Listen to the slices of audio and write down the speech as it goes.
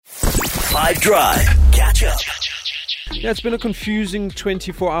5 Drive. Catch up. Yeah, it's been a confusing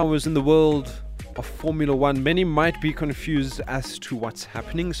 24 hours in the world of Formula One. Many might be confused as to what's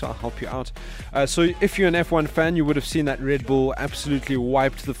happening, so I'll help you out. So if you're an F1 fan, you would have seen that Red Bull absolutely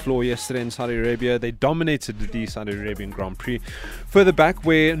wiped the floor yesterday in Saudi Arabia. They dominated the Saudi Arabian Grand Prix. Further back,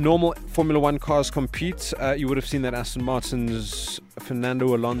 where normal Formula One cars compete, you would have seen that Aston Martin's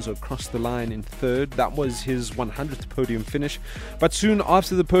Fernando Alonso crossed the line in third. That was his 100th podium finish. But soon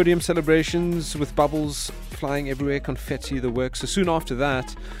after the podium celebrations, with bubbles flying everywhere, confetti, the works, so soon after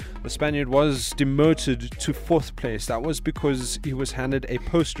that, the Spaniard was demoted to 4th place. That was because he was handed a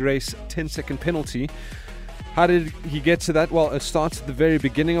post-race 10-second penalty. How did he get to that? Well, it starts at the very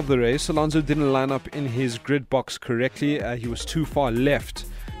beginning of the race. Alonso didn't line up in his grid box correctly. He was too far left.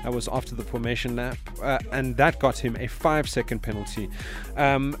 That was after the formation lap, and that got him a 5-second penalty.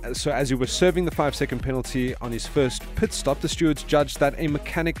 So as he was serving the 5-second penalty on his first pit stop, the stewards judged that a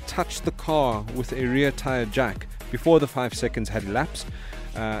mechanic touched the car with a rear tire jack before the 5 seconds had elapsed.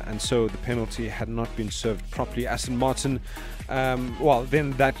 And so the penalty had not been served properly. Aston Martin, after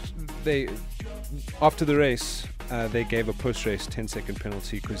the race, they gave a post-race 10-second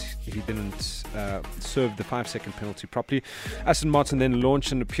penalty because he didn't serve the 5-second penalty properly. Aston Martin then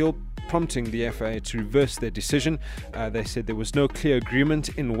launched an appeal, prompting the FIA to reverse their decision. They said there was no clear agreement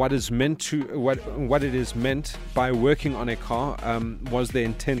in what it is meant by working on a car. Was their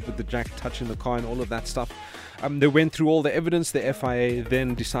intent with the jack touching the car and all of that stuff? They went through all the evidence. The FIA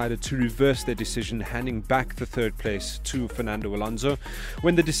then decided to reverse their decision, handing back the 3rd place to Fernando Alonso.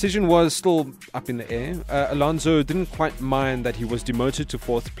 When the decision was still up in the air, Alonso didn't quite mind that he was demoted to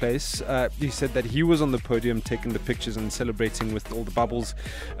 4th place. He said that he was on the podium taking the pictures and celebrating with all the bubbles.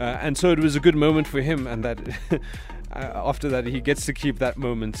 And so it was a good moment for him, and that after that he gets to keep that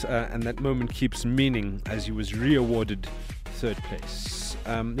moment, and that moment keeps meaning as he was re-awarded 3rd place.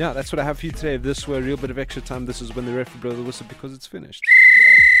 That's what I have for you today. If this were a real bit of extra time, this is when the referee blows the whistle because it's finished.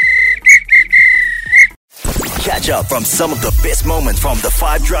 Catch up from some of the best moments from the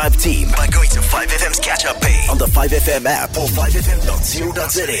 5 Drive team by going to 5FM's catch up page on the 5FM app or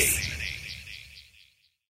 5FM.co.za.